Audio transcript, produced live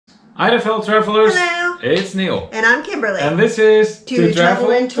Hi there fellow travelers, Hello. It's Neil. And I'm Kimberly. And this is To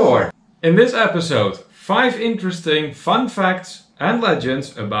Travel and Tour. In this episode, 5 interesting fun facts and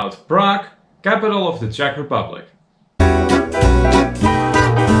legends about Prague, capital of the Czech Republic.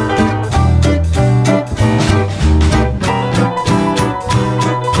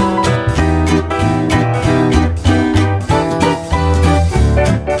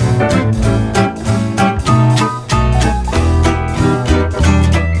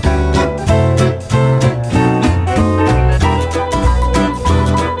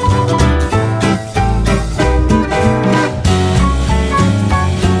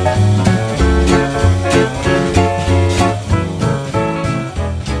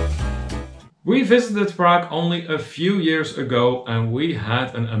 We visited Prague only a few years ago and we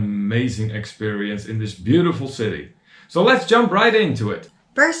had an amazing experience in this beautiful city. So let's jump right into it.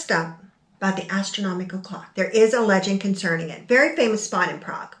 First up, about the Astronomical Clock. There is a legend concerning it. Very famous spot in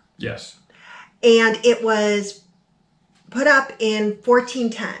Prague. Yes. And it was put up in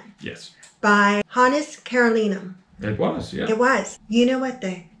 1410. Yes. By Hannes Carolinum. It was, yeah. It was. You know what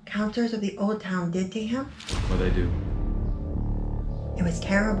the counselors of the old town did to him? What they do? It was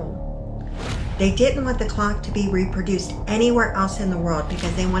terrible. They didn't want the clock to be reproduced anywhere else in the world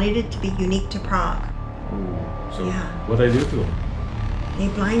because they wanted it to be unique to Prague. Ooh, so Yeah. what they do to him? They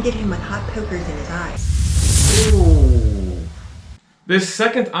blinded him with hot pokers in his eyes. Ooh. This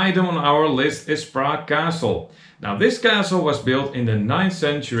second item on our list is Prague Castle. Now this castle was built in the 9th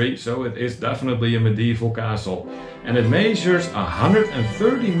century, so it is definitely a medieval castle. And it measures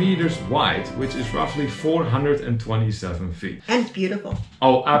 130 meters wide, which is roughly 427 feet. And it's beautiful.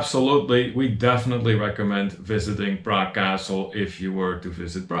 Oh, absolutely. We definitely recommend visiting Prague Castle if you were to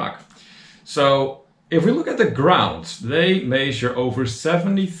visit Prague. So if we look at the grounds, they measure over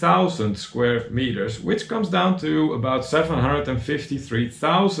 70,000 square meters, which comes down to about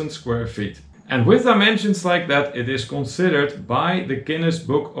 753,000 square feet. And with dimensions like that, it is considered by the Guinness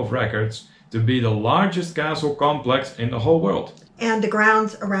Book of Records to be the largest castle complex in the whole world. And the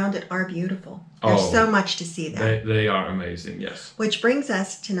grounds around it are beautiful. There's so much to see there. They are amazing, yes. Which brings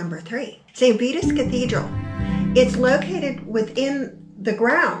us to number 3. St. Vitus Cathedral. It's located within the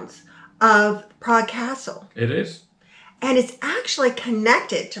grounds of Prague Castle. It is. And it's actually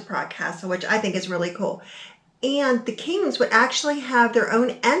connected to Prague Castle, which I think is really cool. And the kings would actually have their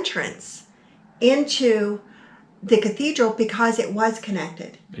own entrance into the cathedral because it was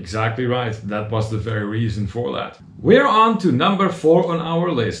connected. Exactly right. That was the very reason for that. We're on to number 4 on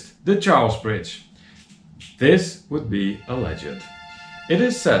our list, the Charles Bridge. This would be a legend. It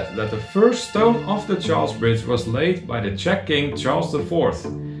is said that the first stone of the Charles Bridge was laid by the Czech king Charles IV.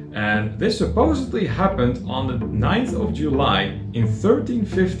 And this supposedly happened on the 9th of July in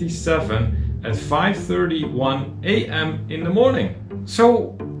 1357 at 5:31 a.m. in the morning.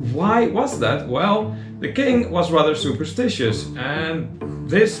 So why was that? Well, the king was rather superstitious and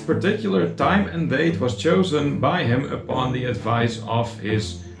this particular time and date was chosen by him upon the advice of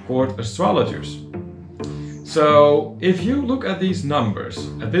his court astrologers. So if you look at these numbers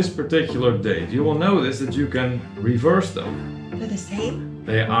at this particular date, you will notice that you can reverse them. They're the same?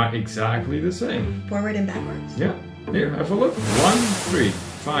 They are exactly the same. Forward and backwards? Yeah, here, have a look. 1, 3,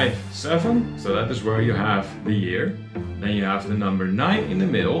 5, 7. So that is where you have the year. Then you have the number 9 in the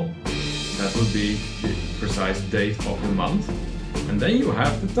middle. That would be the precise date of the month. And then you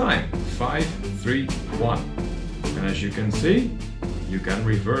have the time. 5, 3, 1. And as you can see, you can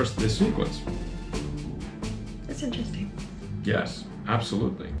reverse this sequence. That's interesting. Yes,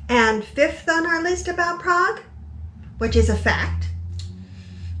 absolutely. And 5th on our list about Prague, which is a fact.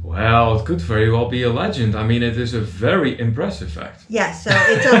 Well, it could very well be a legend. I mean, it is a very impressive fact. Yes, so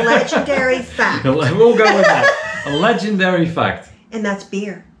it's a legendary fact. We'll go with that. A legendary fact. And that's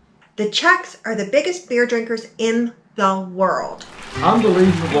beer. The Czechs are the biggest beer drinkers in the world.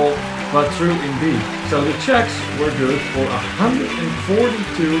 Unbelievable, but true indeed. So the Czechs were good for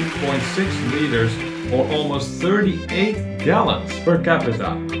 142.6 liters or almost 38 gallons per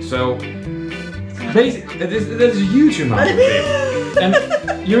capita. So basically, that's a huge amount of beer. And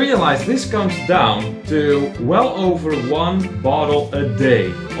you realize this comes down to well over 1 bottle a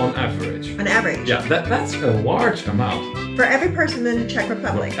day on average. On average. Yeah, that's a large amount. For every person in the Czech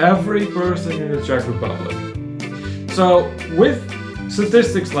Republic. For every person in the Czech Republic. So with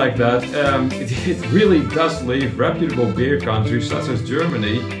statistics like that, it really does leave reputable beer countries such as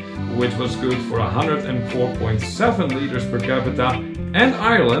Germany, which was good for 104.7 liters per capita, and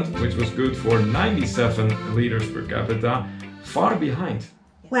Ireland, which was good for 97 liters per capita, far behind.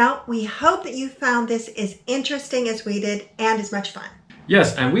 Well, we hope that you found this as interesting as we did and as much fun.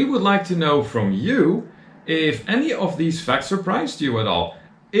 Yes, and we would like to know from you if any of these facts surprised you at all.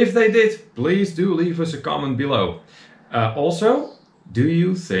 If they did, please do leave us a comment below. Also, do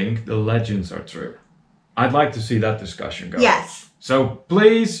you think the legends are true? I'd like to see that discussion go. Yes. So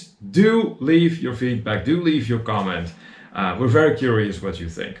please do leave your feedback, do leave your comment. We're very curious what you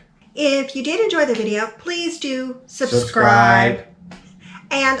think. If you did enjoy the video, please do subscribe.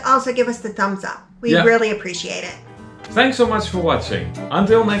 And also give us the thumbs up. We really appreciate it. Thanks so much for watching.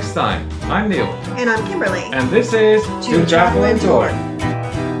 Until next time, I'm Neil. And I'm Kimberly. And this is To Travel and Tour.